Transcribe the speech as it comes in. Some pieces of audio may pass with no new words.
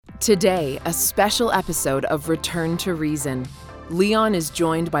Today, a special episode of Return to Reason. Leon is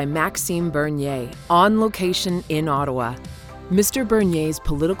joined by Maxime Bernier, on location in Ottawa. Mr. Bernier's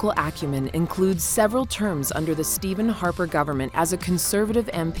political acumen includes several terms under the Stephen Harper government as a Conservative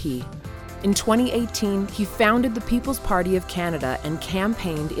MP. In 2018, he founded the People's Party of Canada and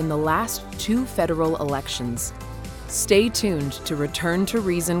campaigned in the last two federal elections. Stay tuned to Return to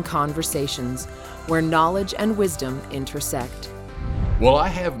Reason conversations, where knowledge and wisdom intersect. Well, I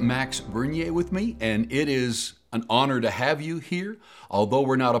have Max Bernier with me, and it is an honor to have you here. Although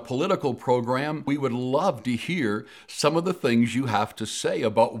we're not a political program, we would love to hear some of the things you have to say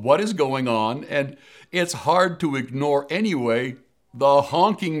about what is going on, and it's hard to ignore anyway, the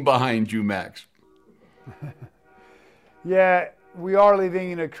honking behind you, Max. Yeah, we are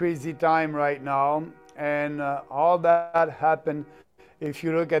living in a crazy time right now, and all that happened, if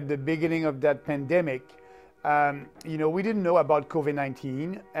you look at the beginning of that pandemic, we didn't know about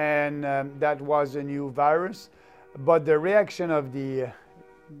COVID-19, and that was a new virus. But the reaction of the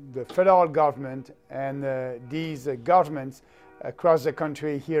federal government and these governments across the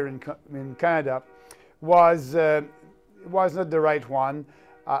country here in Canada was not the right one.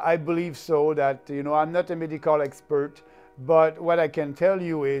 I believe so that, I'm not a medical expert, but what I can tell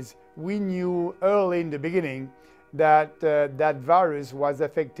you is we knew early in the beginning that that virus was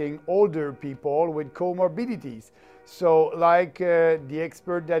affecting older people with comorbidities. So like the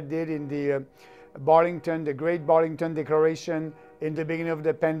expert that did in the Great Barrington Declaration in the beginning of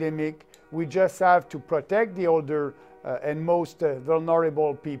the pandemic, we just have to protect the older and most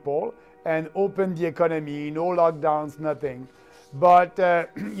vulnerable people and open the economy, no lockdowns, nothing. But,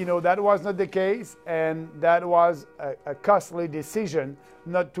 that was not the case, and that was a costly decision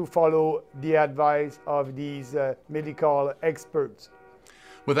not to follow the advice of these medical experts.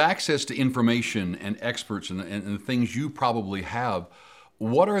 With access to information and experts and the things you probably have,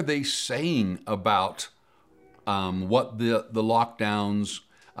 what are they saying about what the lockdowns,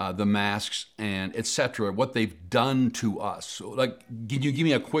 the masks, and et cetera, what they've done to us? So, can you give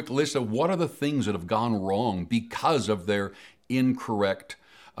me a quick list of what are the things that have gone wrong because of their incorrect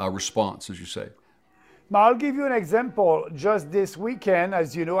response, as you say? I'll give you an example. Just this weekend,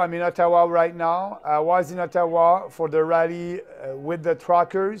 as you know, I'm in Ottawa right now. I was in Ottawa for the rally with the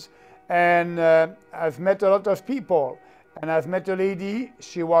truckers, and I've met a lot of people. And I've met a lady,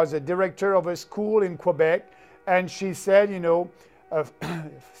 she was a director of a school in Quebec, and she said, a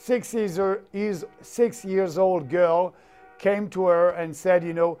 6 years old girl came to her and said,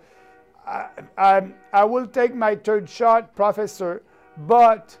 I will take my third shot, professor,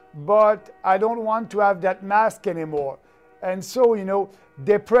 but I don't want to have that mask anymore. And so,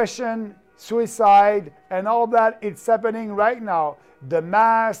 depression, suicide, and all that, it's happening right now. The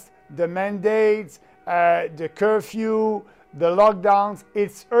mask, the mandates, the curfew, the lockdowns,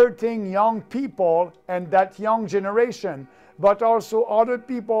 it's hurting young people and that young generation, but also other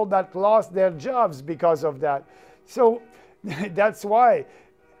people that lost their jobs because of that. So that's why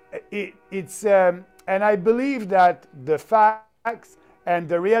it's, and I believe that the facts and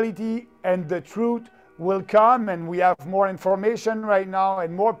the reality and the truth will come, and we have more information right now,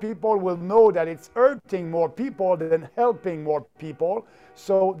 and more people will know that it's hurting more people than helping more people.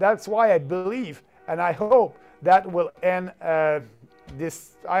 So that's why I believe, and I hope that will end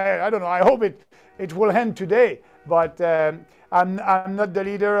this. I don't know. I hope it will end today. But I'm not the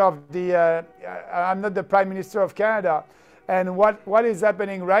leader of the. I'm not the Prime Minister of Canada. And what is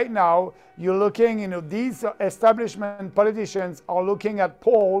happening right now? You're looking. These establishment politicians are looking at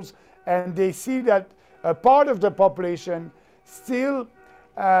polls, and they see that a part of the population still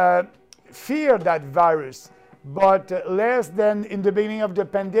fear that virus, but less than in the beginning of the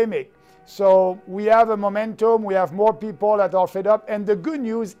pandemic. So we have a momentum, we have more people that are fed up, and the good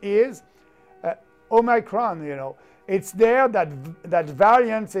news is Omicron, it's there, that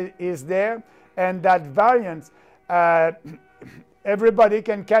variant is there, and that variant, everybody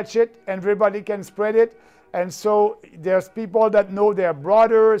can catch it, everybody can spread it, and so there's people that know their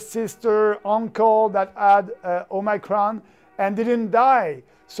brother, sister, uncle that had Omicron and didn't die.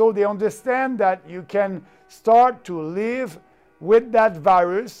 So they understand that you can start to live with that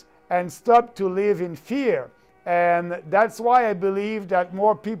virus and stop to live in fear. And that's why I believe that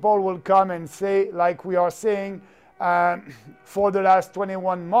more people will come and say, like we are saying for the last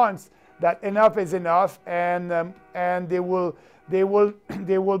 21 months, that enough is enough, and they will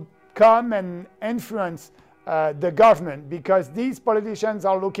come and influence the government, because these politicians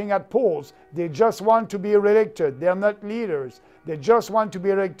are looking at polls. They just want to be reelected. They're not leaders. They just want to be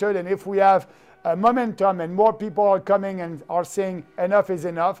elected, and if we have momentum and more people are coming and are saying enough is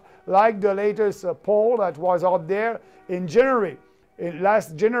enough, like the latest poll that was out there in January,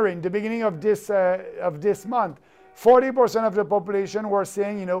 last January, in the beginning of this month, 40% of the population were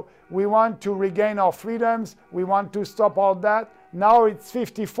saying, we want to regain our freedoms, we want to stop all that. Now it's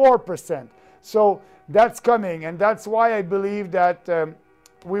 54%. So that's coming, and that's why I believe that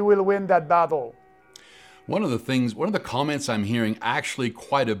we will win that battle. One of the comments I'm hearing actually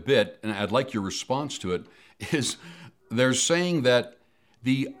quite a bit, and I'd like your response to it, is they're saying that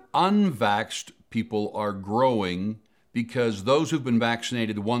the unvaxxed people are growing because those who've been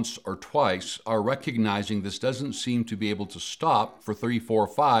vaccinated once or twice are recognizing this doesn't seem to be able to stop for 3, 4,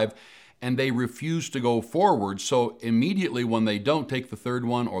 5, and they refuse to go forward. So immediately when they don't take the third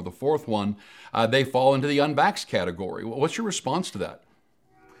one or the fourth one, they fall into the unvaxxed category. What's your response to that?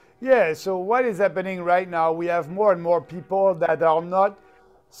 Yeah, so what is happening right now, we have more and more people that are not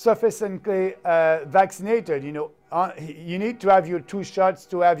sufficiently vaccinated. You need to have your 2 shots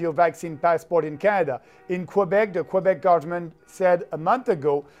to have your vaccine passport in Canada. In Quebec, the Quebec government said a month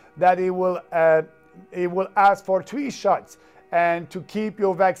ago that it will ask for 3 shots and to keep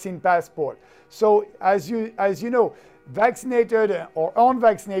your vaccine passport. So as you know, vaccinated or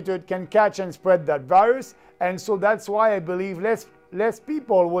unvaccinated can catch and spread that virus, and so that's why I believe less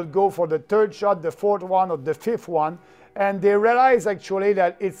people will go for the 3rd shot, the 4th one, or the 5th one, and they realize actually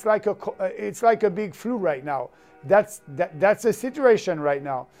that it's like a big flu right now. That's the situation right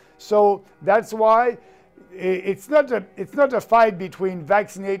now. So that's why it's not a fight between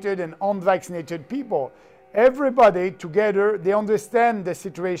vaccinated and unvaccinated people. Everybody together, they understand the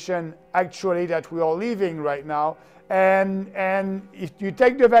situation actually that we are living right now, and if you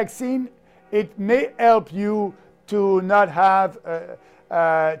take the vaccine, it may help you to not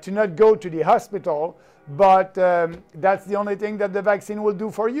go to the hospital, but that's the only thing that the vaccine will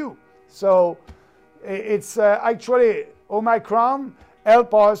do for you. So it's actually Omicron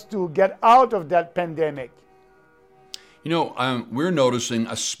help us to get out of that pandemic. We're noticing,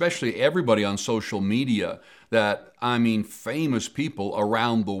 especially everybody on social media, that, famous people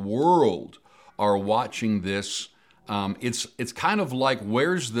around the world are watching this. It's kind of like,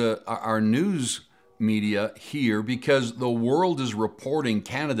 where's our news media here? Because the world is reporting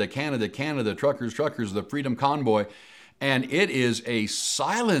Canada, truckers, the Freedom Convoy, and it is a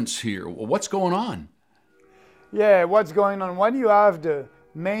silence here. What's going on? Yeah, what's going on? When you have the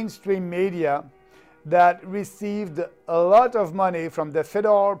mainstream media that received a lot of money from the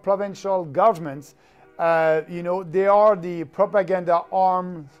federal, provincial governments, they are the propaganda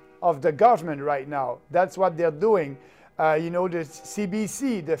arm of the government right now. That's what they're doing. The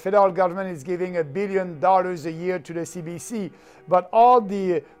CBC, the federal government is giving $1 billion a year to the CBC, but all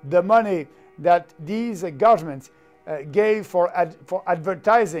the money that these governments gave for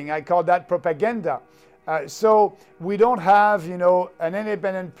advertising, I call that propaganda. So we don't have, an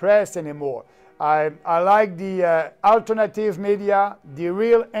independent press anymore. I like the alternative media, the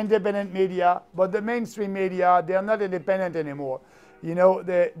real independent media, but the mainstream media, they're not independent anymore. They're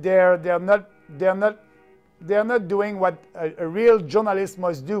not doing what a real journalist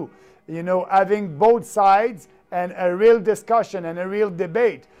must do. Having both sides and a real discussion and a real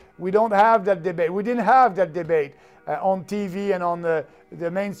debate. We don't have that debate. We didn't have that debate on TV and on the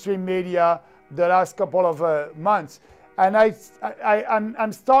mainstream media the last couple of months. And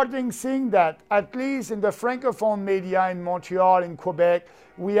I'm starting seeing that, at least in the Francophone media in Montreal, in Quebec,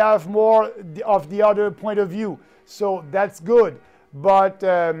 we have more of the other point of view. So that's good. But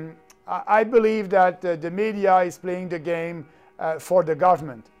I believe that the media is playing the game for the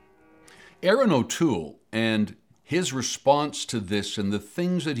government. Erin O'Toole and his response to this and the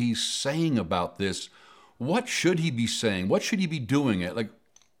things that he's saying about this, what should he be saying? What should he be doing?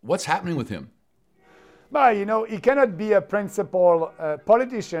 What's happening with him? But, he cannot be a principled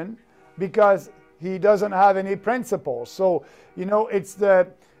politician because he doesn't have any principles. So, it's the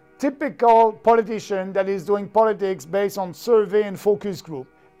typical politician that is doing politics based on survey and focus group.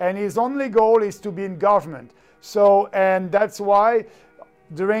 And his only goal is to be in government. So, and that's why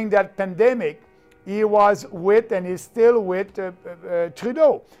during that pandemic, he was with and is still with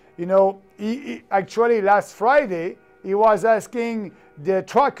Trudeau. He actually last Friday, he was asking the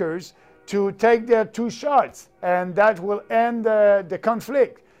truckers to take their 2 shots, and that will end the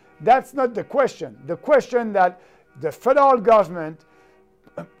conflict. That's not the question. The question that the federal government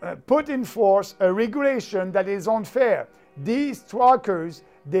put in force a regulation that is unfair. These truckers,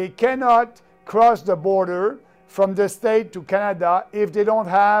 they cannot cross the border from the state to Canada if they don't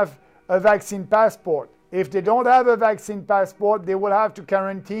have a vaccine passport. If they don't have a vaccine passport, they will have to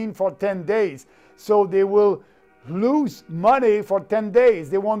quarantine for 10 days. So they will lose money for 10 days.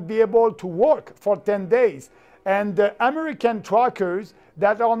 They won't be able to work for 10 days. And the American truckers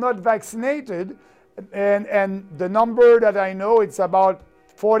that are not vaccinated, and the number that I know, it's about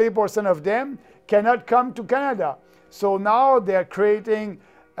 40% of them cannot come to Canada. So now they're creating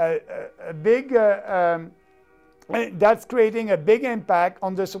a big, that's creating a big impact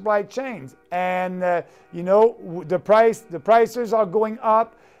on the supply chains. And the prices are going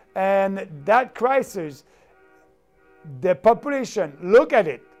up, and that crisis, the population look at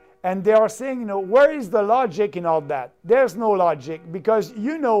it and they are saying, where is the logic in all that? There's no logic, because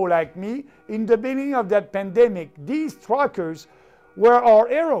like me, in the beginning of that pandemic, these truckers were our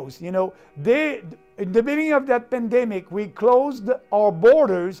heroes. In the beginning of that pandemic, we closed our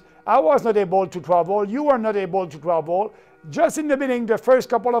borders. I was not able to travel. You were not able to travel. Just in the beginning, the first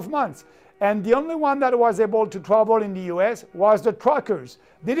couple of months. And the only one that was able to travel in the US was the truckers.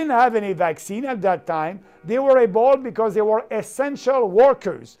 They didn't have any vaccine at that time. They were able because they were essential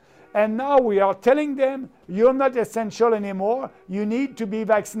workers. And now we are telling them, you're not essential anymore. You need to be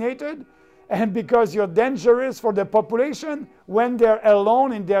vaccinated. And because you're dangerous for the population when they're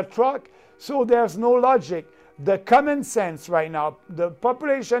alone in their truck. So there's no logic. The common sense right now, the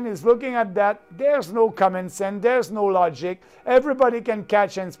population is looking at that. There's no common sense. There's no logic. Everybody can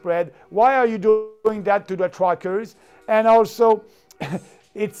catch and spread. Why are you doing that to the truckers? And also,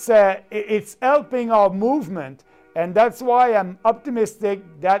 it's helping our movement. And that's why I'm optimistic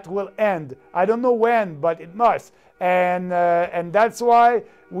that will end. I don't know when, but it must. And that's why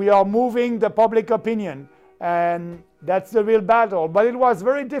we are moving the public opinion. And that's the real battle. But it was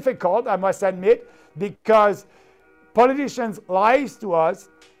very difficult, I must admit, because politicians lied to us.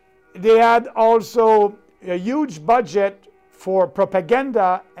 They had also a huge budget for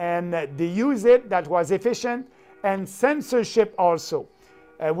propaganda, and they used it. That was efficient. And censorship also.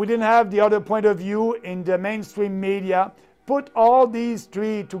 We didn't have the other point of view in the mainstream media. Put all these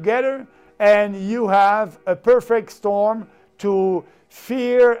three together, and you have a perfect storm to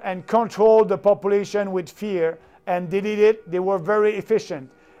fear and control the population with fear. And they did it. They were very efficient.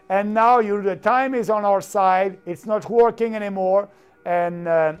 And now the time is on our side. It's not working anymore. And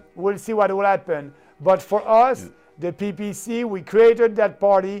we'll see what will happen. But for us, the PPC, we created that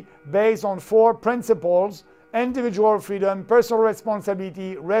party based on 4 principles: individual freedom, personal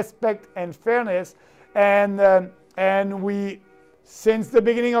responsibility, respect, and fairness. And we, since the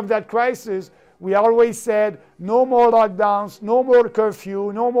beginning of that crisis, we always said no more lockdowns, no more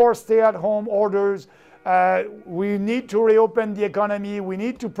curfew, no more stay-at-home orders. We need to reopen the economy. We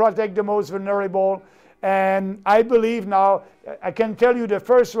need to protect the most vulnerable. And I believe now, I can tell you the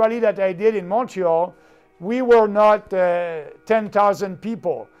first rally that I did in Montreal, we were not 10,000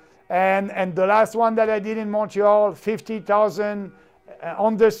 people. And the last one that I did in Montreal, 50,000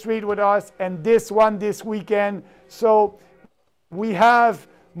 on the street with us, and this one this weekend. So we have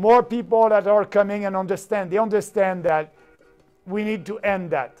more people that are coming and understand. They understand that we need to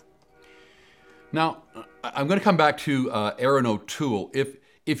end that. Now, I'm going to come back to Erin O'Toole.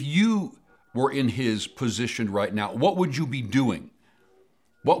 If you were in his position right now, what would you be doing?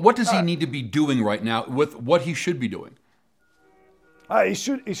 What does he need to be doing right now with what he should be doing? He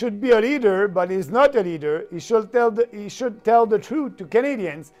should be a leader, but he's not a leader. He should tell the truth to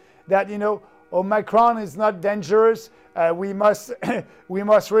Canadians that Omicron is not dangerous. We must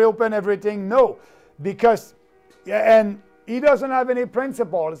reopen everything. No, because and he doesn't have any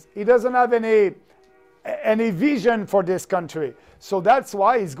principles. He doesn't have any vision for this country. So that's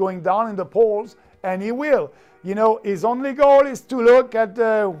why he's going down in the polls, and he will. His only goal is to look at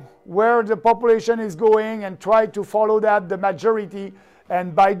where the population is going and try to follow that, the majority.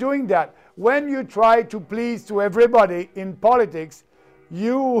 And by doing that, when you try to please to everybody in politics,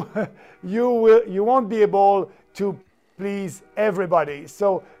 you won't be able to please everybody.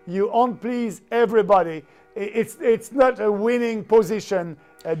 So you won't please everybody. It's not a winning position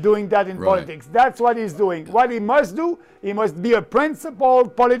doing that in politics. That's what he's doing. What he must do, he must be a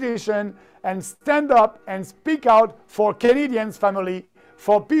principled politician and stand up and speak out for Canadians' family,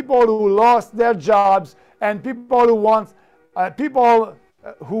 for people who lost their jobs, and people who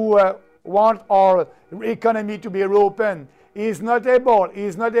want our economy to be reopened. He's not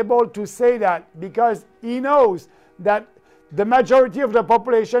able to say that because he knows that the majority of the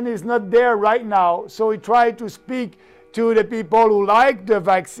population is not there right now. So he tried to speak to the people who like the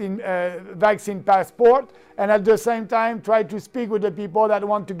vaccine passport, and at the same time try to speak with the people that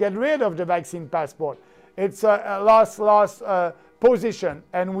want to get rid of the vaccine passport. It's a lost position,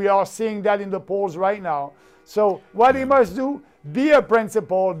 and we are seeing that in the polls right now. So what he must do, be a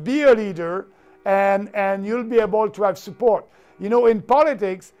principal, be a leader, and you'll be able to have support. In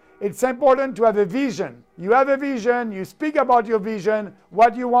politics, it's important to have a vision. You have a vision, you speak about your vision,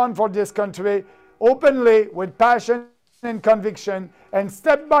 what you want for this country, openly, with passion and conviction, and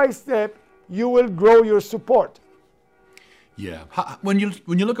step by step, you will grow your support. Yeah. When you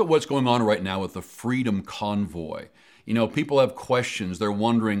look at what's going on right now with the Freedom Convoy, people have questions. They're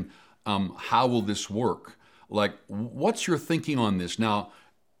wondering, how will this work? Like, what's your thinking on this? Now,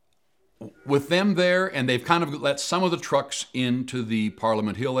 with them there, and they've kind of let some of the trucks into the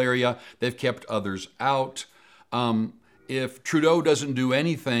Parliament Hill area, they've kept others out. If Trudeau doesn't do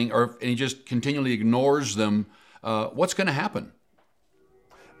anything, and he just continually ignores them, what's going to happen?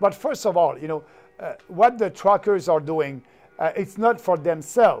 But first of all, what the truckers are doing, it's not for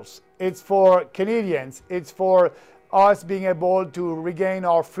themselves. It's for Canadians. It's for us being able to regain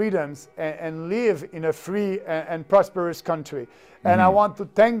our freedoms and live in a free and prosperous country. And I want to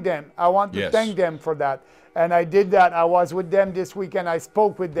thank them. I want to thank them for that. And I did that. I was with them this weekend. I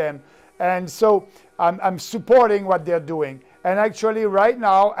spoke with them. And so I'm supporting what they're doing. And actually right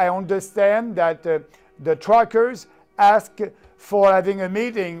now I understand that the truckers ask for having a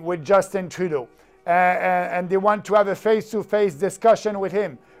meeting with Justin Trudeau. And they want to have a face-to-face discussion with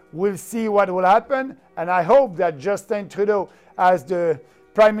him. We'll see what will happen. And I hope that Justin Trudeau, as the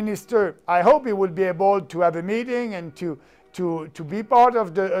Prime Minister, I hope he will be able to have a meeting and to be part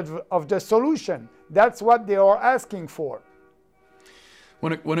of the solution. That's what they are asking for.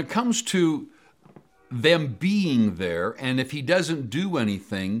 When it comes to them being there, and if he doesn't do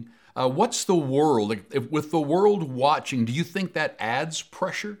anything, what's the world, with the world watching, do you think that adds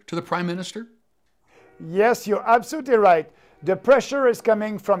pressure to the Prime Minister? Yes, you're absolutely right. The pressure is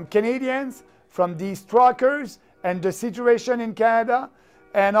coming from Canadians, from these truckers, and the situation in Canada.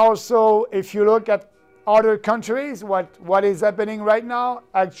 And also, if you look at other countries, what is happening right now,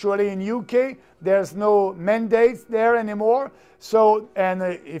 actually in UK, there's no mandates there anymore. So, and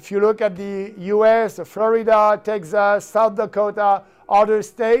if you look at the US, Florida, Texas, South Dakota, other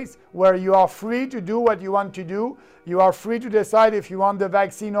states where you are free to do what you want to do, you are free to decide if you want the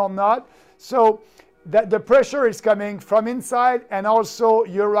vaccine or not. So the pressure is coming from inside, and also,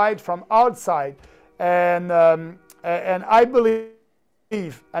 you're right, from outside. And I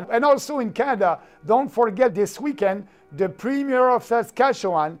believe, and also in Canada, don't forget this weekend, the Premier of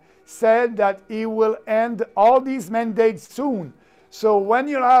Saskatchewan said that he will end all these mandates soon. So when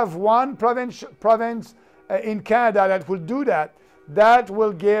you have one province in Canada that will do that, that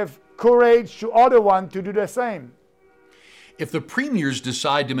will give courage to other ones to do the same. If the premiers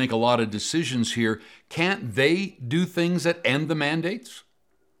decide to make a lot of decisions here, can't they do things that end the mandates?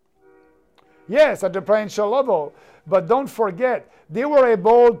 Yes, at the provincial level. But don't forget, they were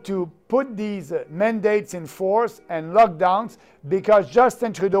able to put these mandates in force and lockdowns because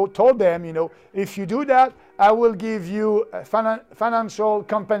Justin Trudeau told them, if you do that, I will give you financial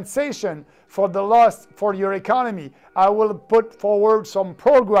compensation for the loss for your economy. I will put forward some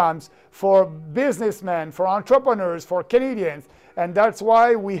programs for businessmen, for entrepreneurs, for Canadians. And that's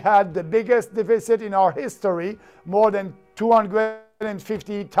why we had the biggest deficit in our history, more than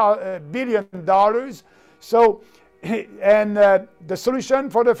 $250 billion. So, and the solution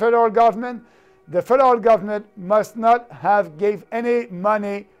for the federal government must not have gave any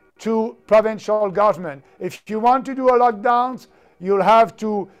money to provincial government. If you want to do a lockdowns, you'll have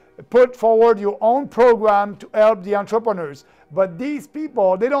to put forward your own program to help the entrepreneurs. But these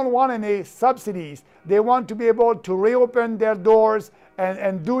people, they don't want any subsidies. They want to be able to reopen their doors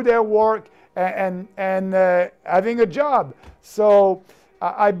and do their work and having a job. So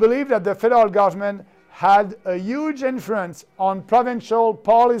I believe that the federal government had a huge influence on provincial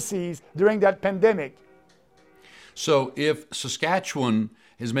policies during that pandemic. So if Saskatchewan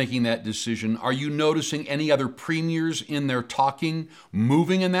is making that decision, are you noticing any other premiers in their talking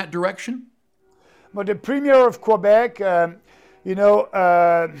moving in that direction? But the Premier of Quebec,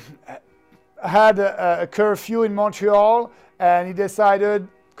 had a curfew in Montreal, and he decided a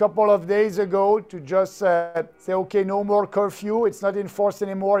couple of days ago to just say, okay, no more curfew. It's not enforced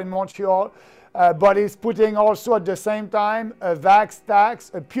anymore in Montreal. But he's putting also at the same time a vax tax,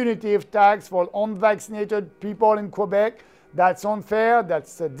 a punitive tax for unvaccinated people in Quebec. That's unfair,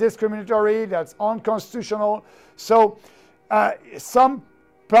 that's discriminatory, that's unconstitutional. So some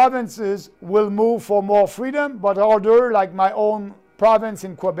provinces will move for more freedom, but others, like my own province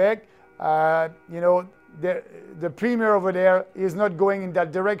in Quebec, the Premier over there is not going in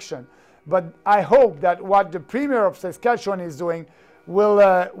that direction. But I hope that what the Premier of Saskatchewan is doing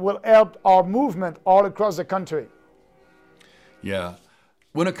will help our movement all across the country. Yeah.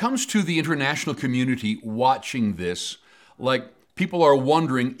 When it comes to the international community watching this, people are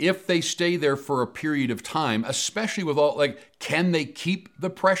wondering if they stay there for a period of time, especially with all, can they keep the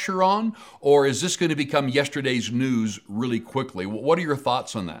pressure on? Or is this going to become yesterday's news really quickly? What are your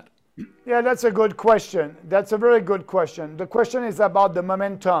thoughts on that? Yeah, that's a good question. That's a very good question. The question is about the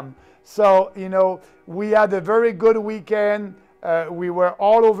momentum. So, we had a very good weekend. We were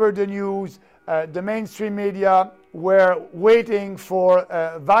all over the news. The mainstream media were waiting for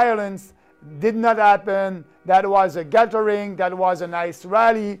violence. Did not happen. That was a gathering. That was a nice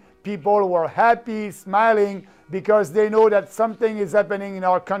rally. People were happy, smiling, because they know that something is happening in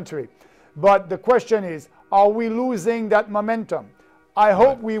our country. But the question is, are we losing that momentum? I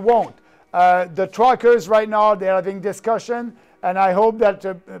hope we won't. The truckers right now, they're having discussion, and I hope that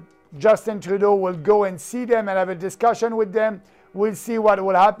Justin Trudeau will go and see them and have a discussion with them. We'll see what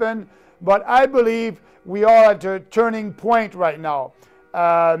will happen. But I believe we are at a turning point right now.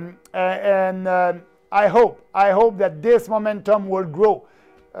 I hope that this momentum will grow.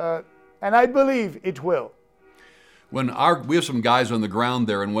 And I believe it will. We have some guys on the ground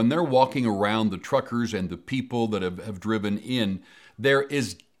there, and when they're walking around, the truckers and the people that have driven in, there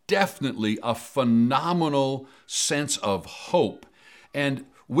is definitely a phenomenal sense of hope. And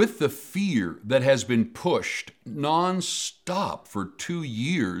with the fear that has been pushed nonstop for 2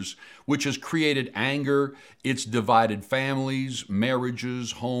 years, which has created anger, it's divided families,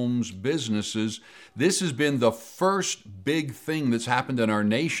 marriages, homes, businesses. This has been the first big thing that's happened in our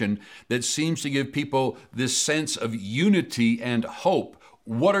nation that seems to give people this sense of unity and hope.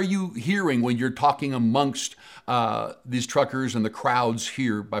 What are you hearing when you're talking amongst these truckers and the crowds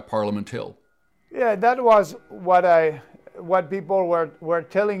here by Parliament Hill? Yeah, that was what people were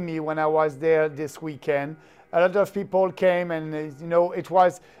telling me when I was there this weekend. A lot of people came, and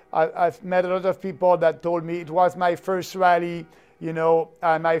I've met a lot of people that told me it was my first rally,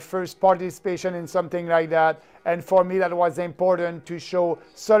 my first participation in something like that. And for me, that was important to show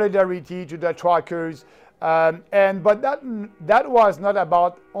solidarity to the truckers. But that was not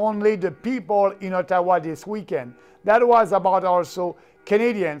about only the people in Ottawa this weekend. That was about also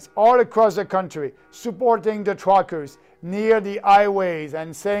Canadians all across the country supporting the truckers near the highways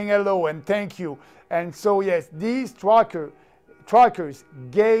and saying hello and thank you. And so yes, these truckers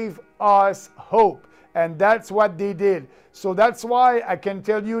gave us hope, and that's what they did. So that's why I can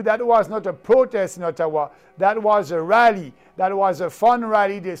tell you that was not a protest in Ottawa. That was a rally. That was a fun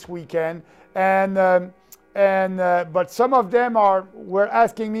rally this weekend. But some of them were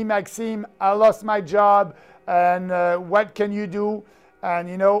asking me, Maxime, I lost my job, and what can you do? And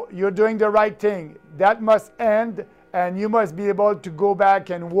you're doing the right thing. That must end, and you must be able to go back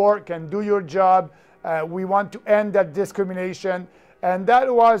and work and do your job. We want to end that discrimination. And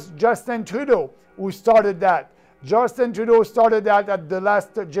that was Justin Trudeau who started that. Justin Trudeau started that at the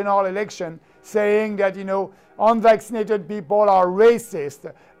last general election, saying that, unvaccinated people are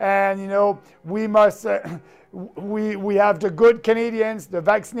racist. And, we must, we have the good Canadians, the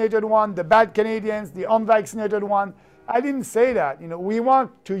vaccinated one, the bad Canadians, the unvaccinated one. I didn't say that. We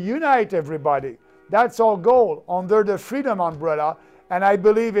want to unite everybody. That's our goal under the freedom umbrella, and I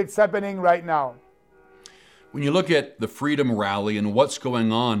believe it's happening right now. When you look at the Freedom Rally and what's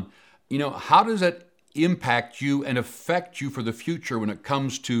going on, how does that impact you and affect you for the future when it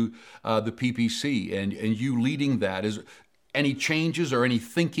comes to the PPC and you leading that? Is there any changes or any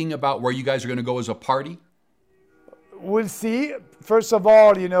thinking about where you guys are going to go as a party? We'll see. First of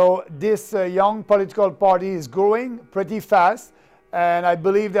all, this young political party is growing pretty fast. And I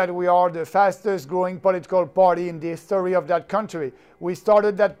believe that we are the fastest growing political party in the history of that country. We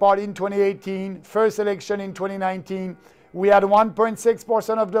started that party in 2018, first election in 2019. We had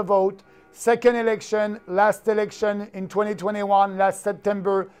 1.6% of the vote. Second election, last election in 2021, last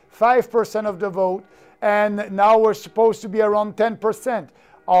September, 5% of the vote. And now we're supposed to be around 10%.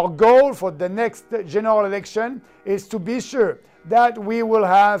 Our goal for the next general election is to be sure that we will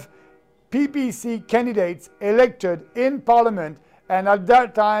have PPC candidates elected in Parliament. And at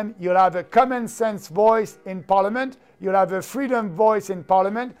that time, you'll have a common sense voice in Parliament. You'll have a freedom voice in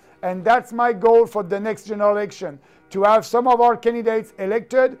Parliament. And that's my goal for the next general election, to have some of our candidates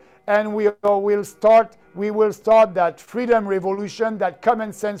elected, and we will start that freedom revolution, that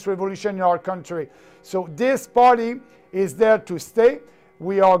common sense revolution in our country. So this party is there to stay.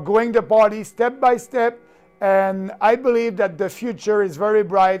 We are growing the party step by step, and I believe that the future is very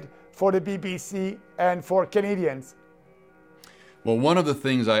bright for the PPC and for Canadians. Well, one of the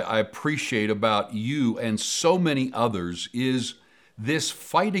things I appreciate about you and so many others is this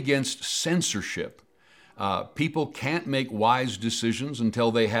fight against censorship. People can't make wise decisions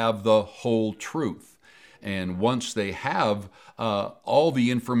until they have the whole truth. And once they have all the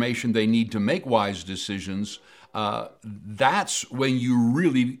information they need to make wise decisions, that's when you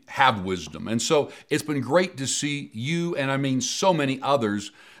really have wisdom. And so it's been great to see you, and I mean so many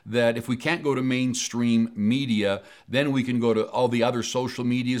others, that if we can't go to mainstream media, then we can go to all the other social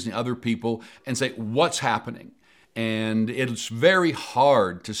medias and other people and say, what's happening? And it's very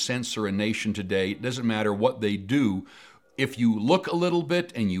hard to censor a nation today. It doesn't matter what they do. If you look a little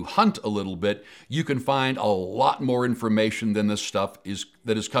bit and you hunt a little bit, you can find a lot more information than this stuff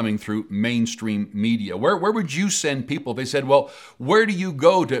that is coming through mainstream media. Where would you send people? They said, well, where do you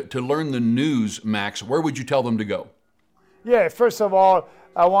go to learn the news, Max? Where would you tell them to go? Yeah, first of all,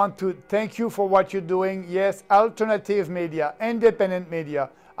 I want to thank you for what you're doing. Yes, alternative media, independent media,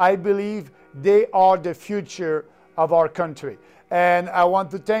 I believe they are the future of our country. And I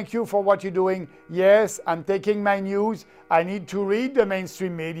want to thank you for what you're doing. Yes, I'm taking my news. I need to read the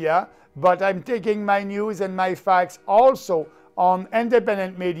mainstream media, but I'm taking my news and my facts also on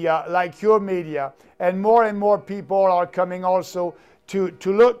independent media like your media. And more people are coming also to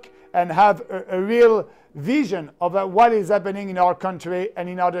look and have a real vision of what is happening in our country and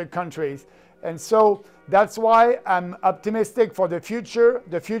in other countries. And so that's why I'm optimistic for the future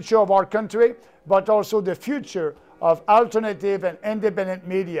of our country, but also the future of alternative and independent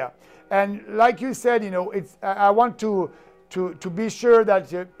media. And like you said, I want to be sure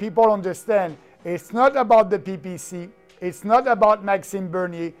that people understand it's not about the PPC, it's not about Maxime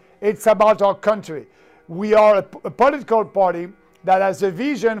Bernier, it's about our country. We are a political party that has a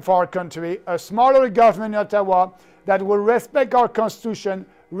vision for our country, a smaller government in Ottawa that will respect our Constitution,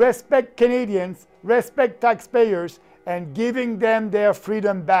 respect Canadians, respect taxpayers, and giving them their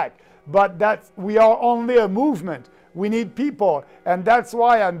freedom back. But we are only a movement. We need people. And that's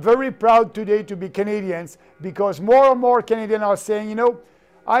why I'm very proud today to be Canadians, because more and more Canadians are saying,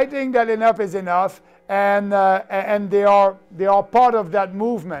 I think that enough is enough, and they are part of that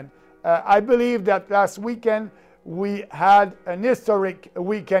movement. I believe that last weekend we had an historic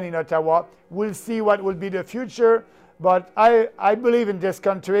weekend in Ottawa. We'll see what will be the future, but I believe in this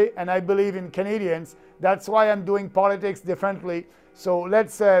country and I believe in Canadians. That's why I'm doing politics differently. So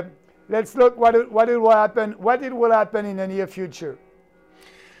let's look what will happen in the near future.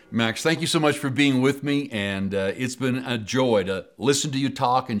 Max, thank you so much for being with me, and it's been a joy to listen to you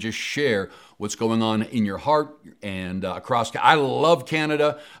talk and just share what's going on in your heart and across. I love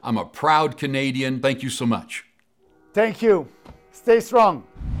Canada. I'm a proud Canadian. Thank you so much. Thank you. Stay strong.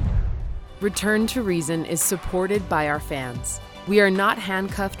 Return to Reason is supported by our fans. We are not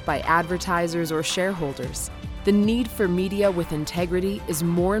handcuffed by advertisers or shareholders. The need for media with integrity is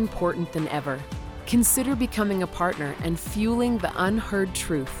more important than ever. Consider becoming a partner and fueling the unheard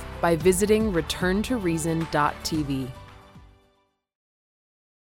truth by visiting returntoreason.tv.